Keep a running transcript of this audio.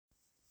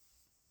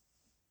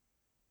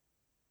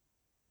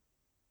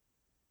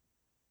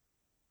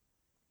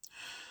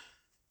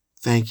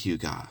Thank you,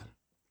 God,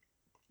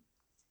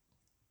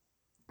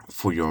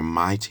 for your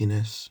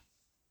mightiness,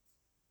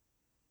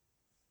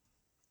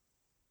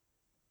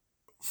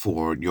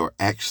 for your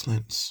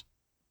excellence,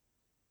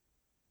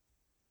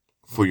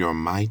 for your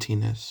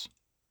mightiness.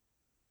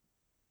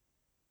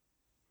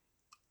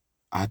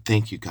 I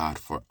thank you, God,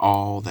 for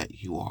all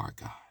that you are,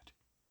 God.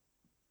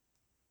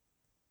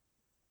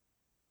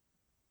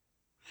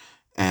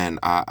 And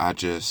I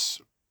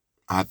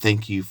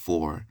thank you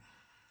for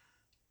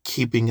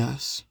keeping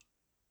us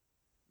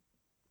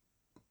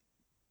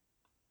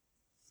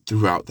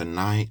throughout the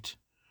night,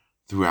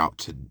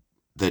 throughout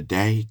the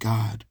day,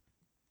 God.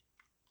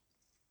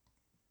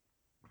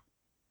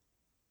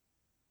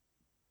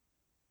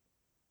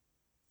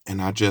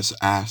 And I just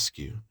ask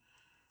you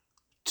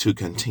to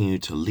continue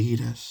to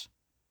lead us,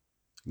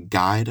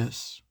 guide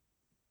us,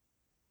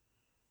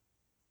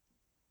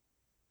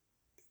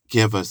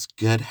 give us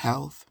good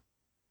health,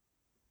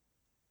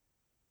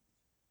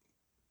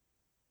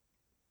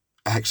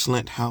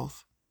 excellent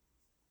health,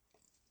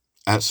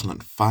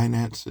 excellent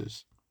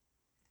finances,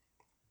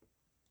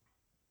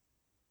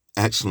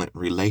 excellent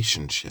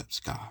relationships,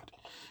 God.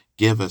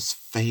 Give us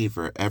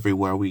favor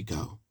everywhere we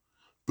go.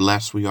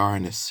 Blessed we are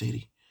in the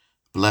city.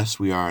 Blessed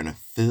we are in the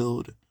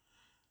field.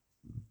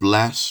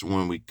 Blessed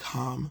when we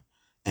come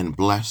and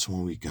blessed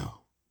when we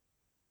go.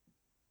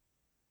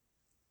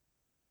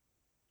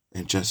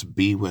 And just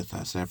be with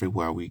us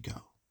everywhere we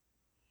go.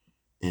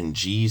 In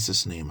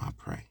Jesus' name I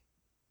pray.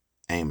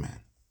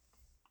 Amen.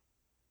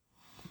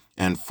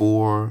 And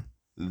for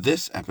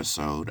this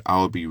episode, I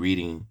will be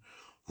reading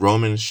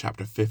Romans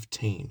chapter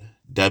 15,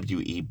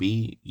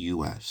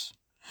 WEBUS.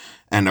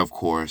 And of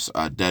course,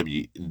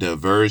 the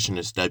version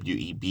is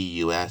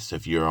WEBUS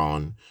if you're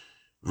on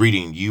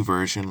reading U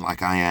version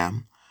like I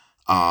am.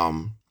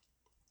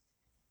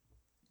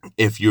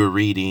 If you're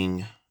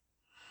reading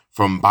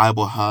from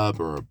Bible Hub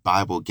or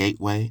Bible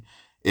Gateway,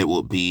 it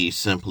will be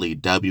simply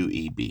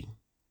WEB.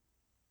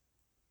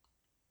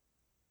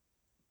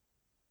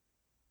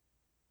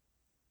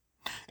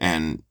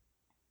 And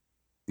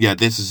yeah,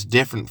 this is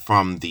different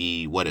from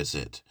the, what is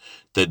it?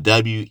 The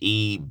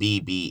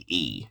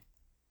WEBBE.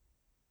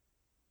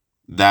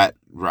 That,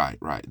 right.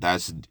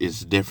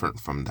 It's different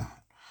from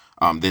that.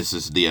 This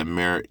is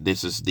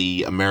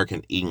the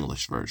American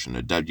English version,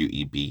 the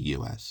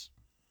WEBUS.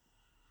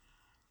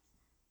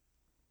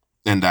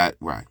 And that,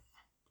 right.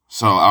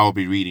 So I'll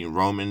be reading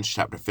Romans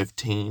chapter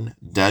 15,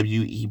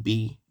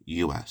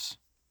 WEBUS.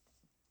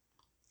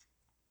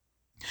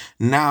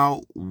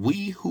 Now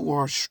we who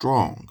are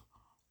strong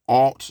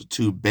ought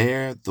to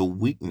bear the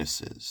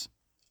weaknesses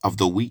of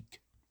the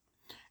weak,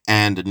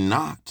 and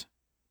not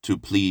to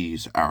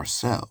please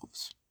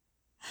ourselves.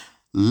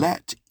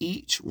 Let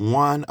each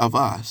one of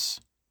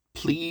us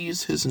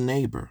please his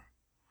neighbor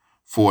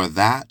for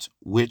that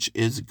which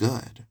is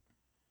good,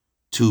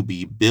 to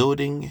be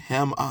building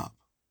him up.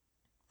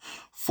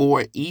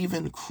 For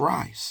even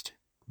Christ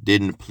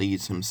didn't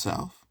please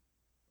himself,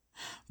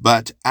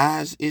 but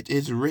as it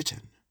is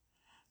written,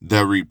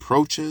 the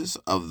reproaches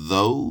of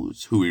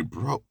those who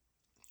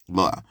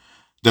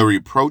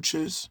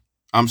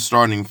I'm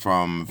starting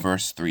from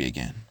verse 3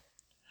 again.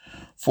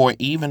 For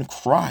even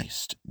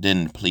Christ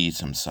didn't please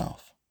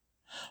himself,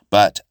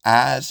 but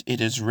as it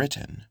is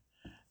written,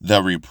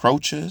 the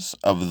reproaches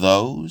of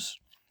those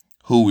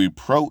who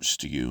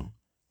reproached you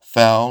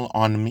fell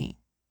on me.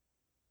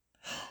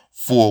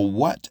 For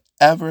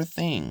whatever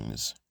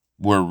things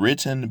were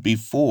written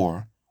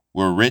before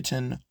were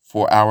written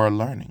for our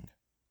learning,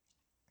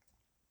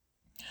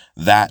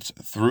 that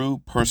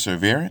through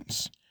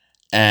perseverance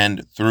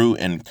and through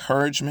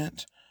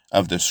encouragement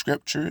of the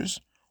Scriptures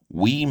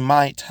we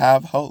might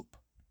have hope.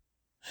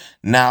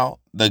 Now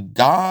the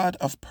God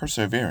of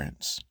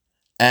perseverance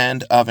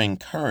and of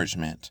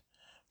encouragement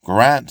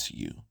grant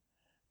you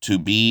to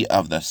be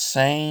of the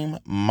same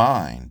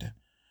mind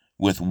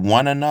with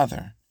one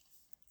another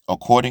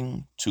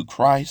according to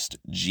Christ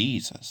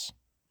Jesus,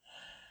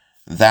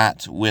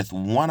 that with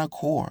one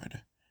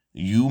accord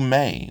you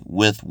may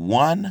with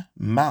one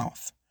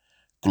mouth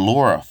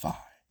glorify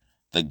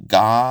the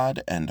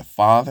God and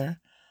Father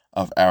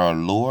of our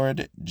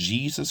Lord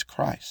Jesus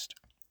Christ.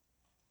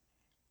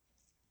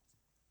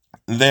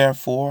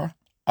 Therefore,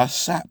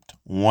 accept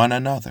one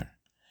another,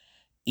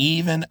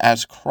 even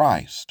as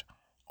Christ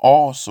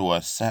also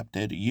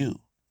accepted you,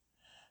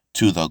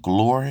 to the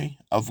glory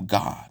of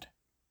God.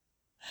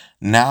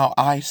 Now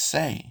I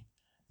say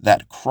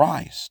that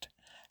Christ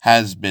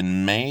has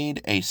been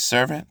made a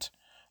servant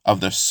of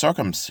the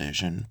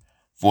circumcision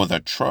for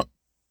the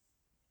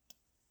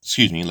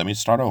let me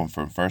start over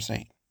from verse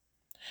 8.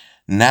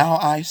 Now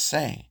I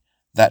say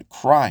that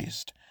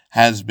Christ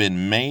has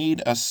been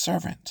made a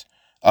servant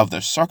of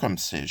the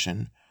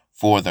circumcision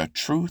for the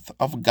truth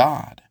of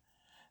God,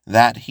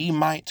 that he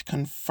might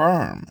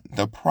confirm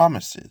the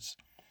promises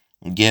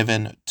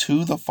given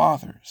to the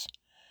fathers,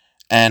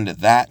 and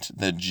that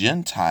the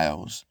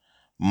Gentiles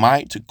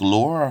might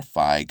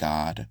glorify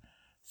God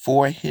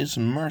for his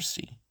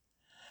mercy,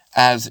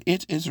 as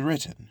it is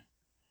written,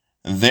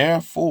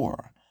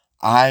 Therefore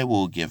I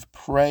will give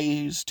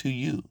praise to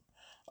you,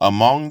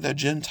 among the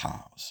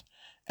Gentiles,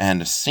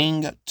 and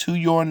sing to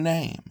your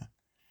name.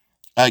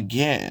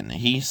 Again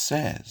he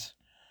says,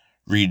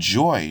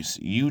 Rejoice,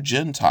 you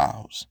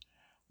Gentiles,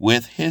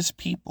 with his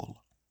people.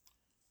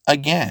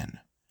 Again,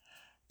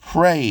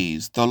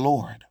 praise the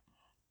Lord,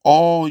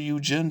 all you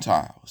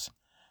Gentiles.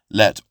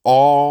 Let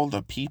all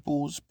the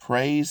peoples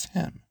praise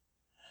him.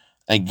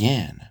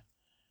 Again,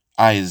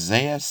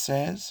 Isaiah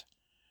says,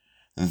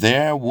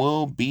 There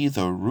will be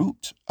the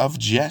root of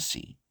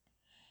Jesse,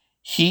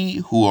 he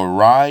who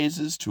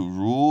arises to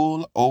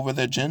rule over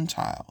the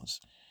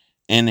Gentiles.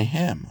 In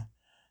him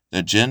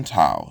the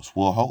Gentiles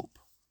will hope.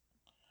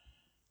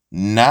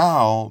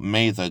 Now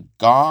may the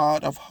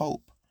God of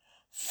hope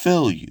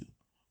fill you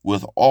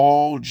with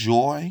all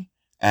joy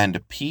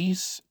and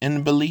peace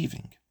in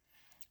believing,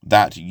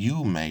 that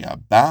you may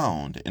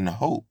abound in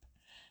hope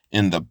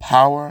in the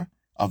power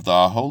of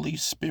the Holy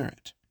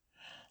Spirit.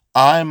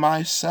 I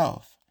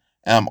myself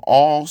am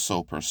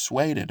also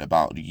persuaded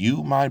about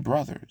you, my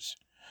brothers,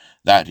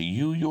 that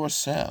you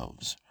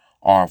yourselves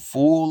are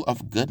full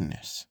of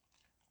goodness,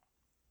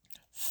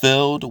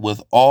 filled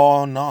with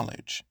all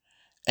knowledge,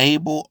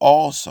 able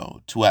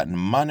also to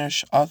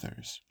admonish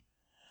others.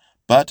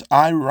 But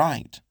I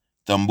write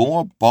the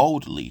more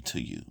boldly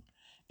to you,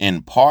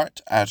 in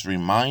part as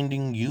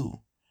reminding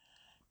you,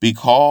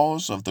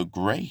 because of the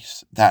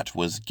grace that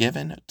was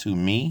given to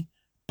me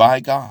by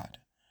God,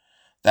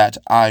 that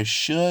I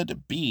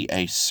should be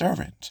a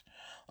servant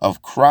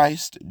of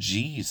Christ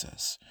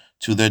Jesus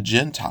to the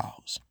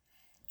Gentiles,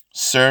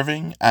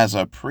 serving as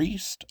a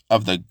priest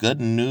of the good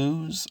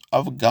news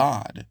of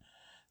God,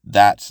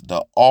 that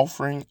the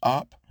offering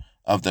up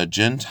of the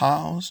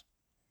Gentiles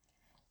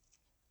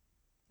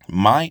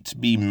might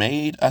be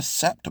made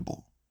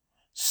acceptable,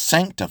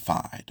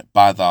 sanctified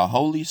by the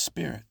Holy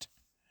Spirit.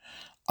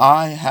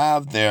 I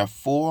have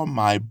therefore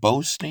my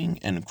boasting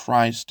in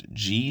Christ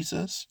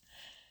Jesus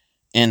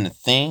in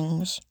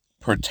things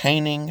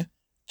pertaining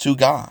to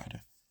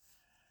God.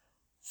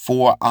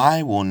 For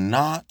I will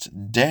not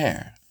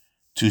dare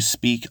to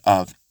speak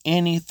of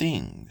any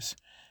things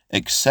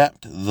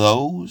except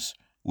those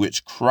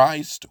which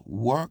Christ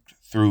worked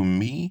through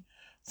me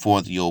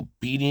for the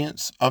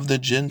obedience of the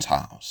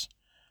Gentiles,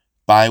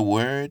 by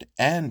word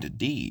and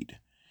deed,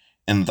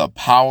 in the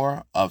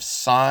power of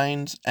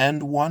signs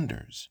and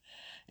wonders,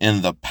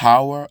 in the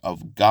power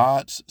of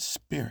God's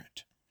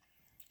Spirit,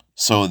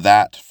 so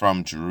that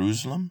from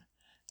Jerusalem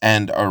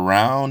and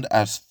around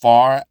as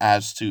far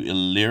as to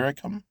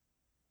Illyricum,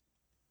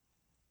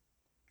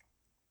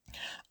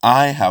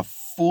 I have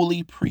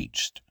fully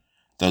preached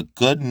the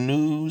good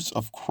news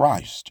of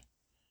Christ,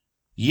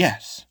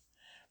 yes,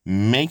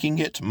 making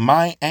it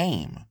my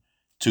aim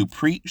to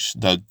preach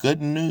the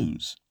good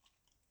news,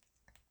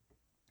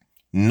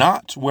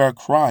 not where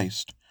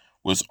Christ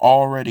was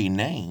already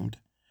named,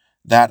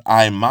 that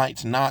I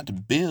might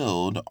not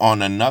build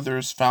on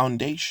another's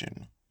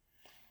foundation.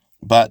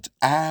 But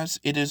as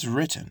it is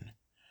written,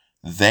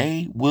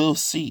 they will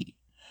see,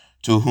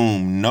 to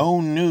whom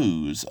no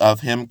news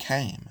of him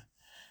came.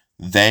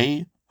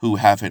 They who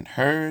haven't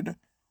heard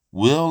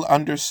will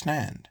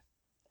understand.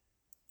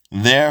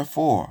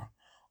 Therefore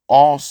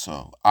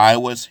also I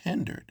was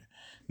hindered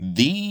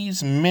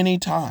these many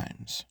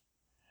times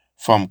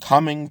from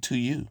coming to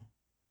you.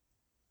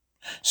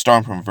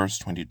 Starting from verse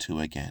 22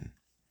 again.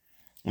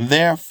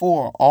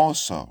 Therefore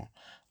also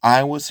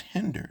I was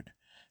hindered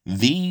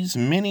these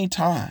many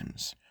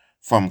times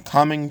from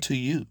coming to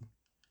you.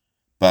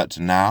 But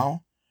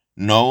now,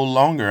 no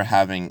longer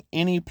having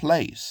any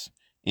place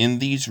in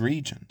these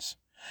regions,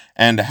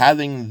 and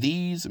having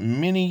these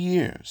many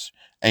years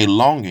a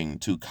longing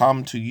to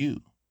come to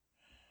you,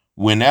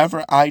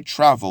 whenever I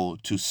travel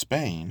to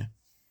Spain,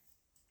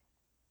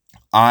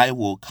 I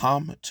will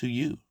come to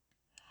you,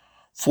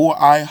 for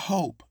I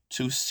hope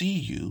to see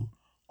you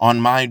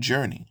on my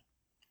journey,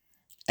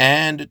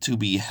 and to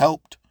be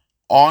helped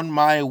on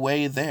my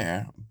way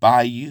there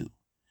by you,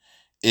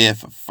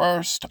 if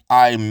first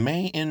I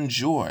may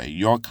enjoy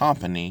your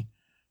company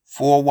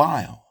for a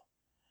while.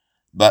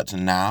 But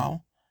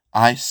now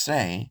I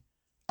say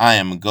I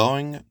am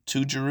going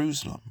to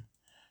Jerusalem,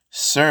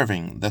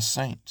 serving the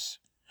saints,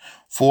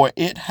 for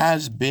it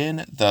has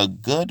been the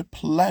good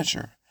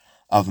pleasure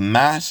of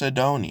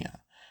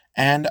Macedonia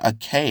and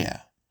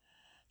Achaia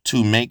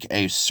to make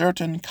a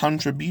certain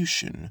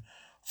contribution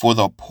for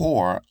the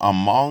poor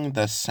among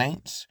the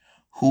saints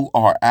who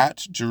are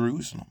at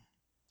Jerusalem.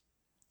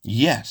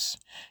 Yes,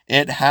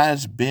 it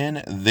has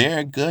been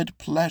their good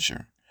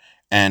pleasure,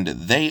 and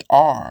they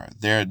are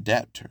their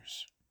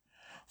debtors.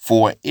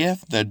 For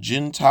if the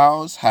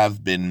Gentiles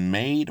have been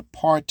made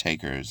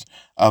partakers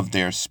of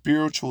their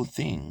spiritual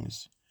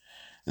things,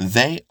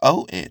 they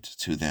owe it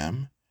to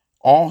them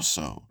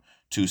also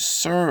to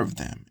serve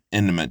them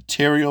in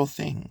material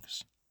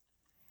things.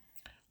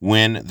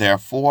 When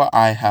therefore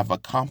I have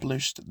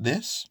accomplished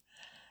this,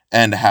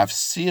 and have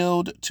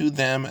sealed to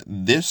them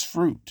this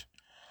fruit,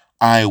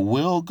 I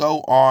will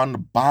go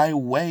on by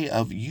way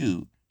of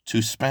you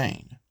to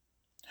Spain.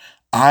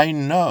 I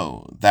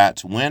know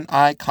that when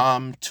I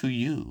come to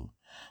you,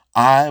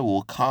 I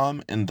will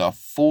come in the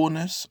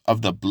fullness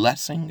of the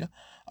blessing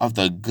of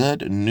the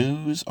good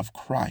news of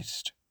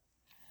Christ.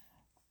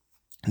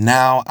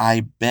 Now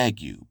I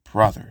beg you,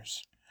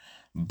 brothers,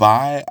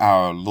 by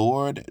our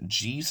Lord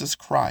Jesus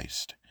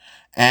Christ,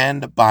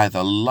 and by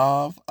the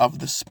love of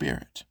the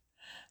Spirit,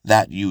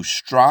 that you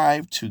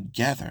strive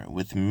together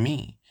with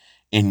me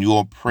in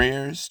your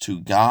prayers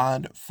to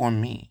God for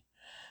me,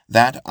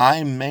 that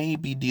I may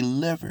be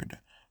delivered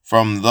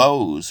from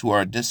those who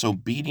are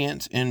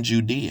disobedient in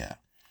Judea,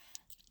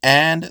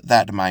 and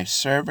that my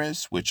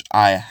service which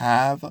I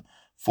have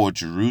for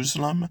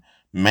Jerusalem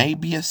may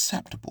be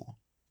acceptable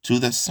to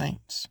the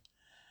saints,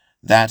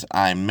 that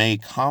I may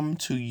come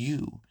to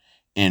you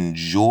in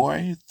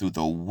joy through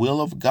the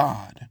will of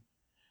God,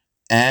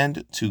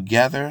 and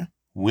together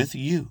with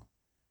you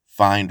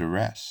find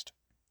rest.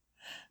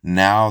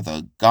 Now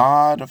the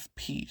God of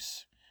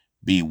peace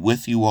be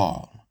with you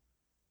all.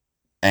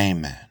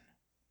 Amen.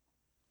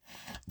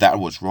 That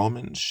was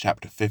Romans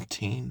chapter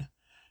 15,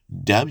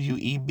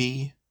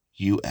 WEBUS.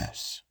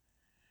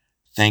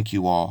 Thank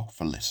you all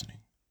for listening.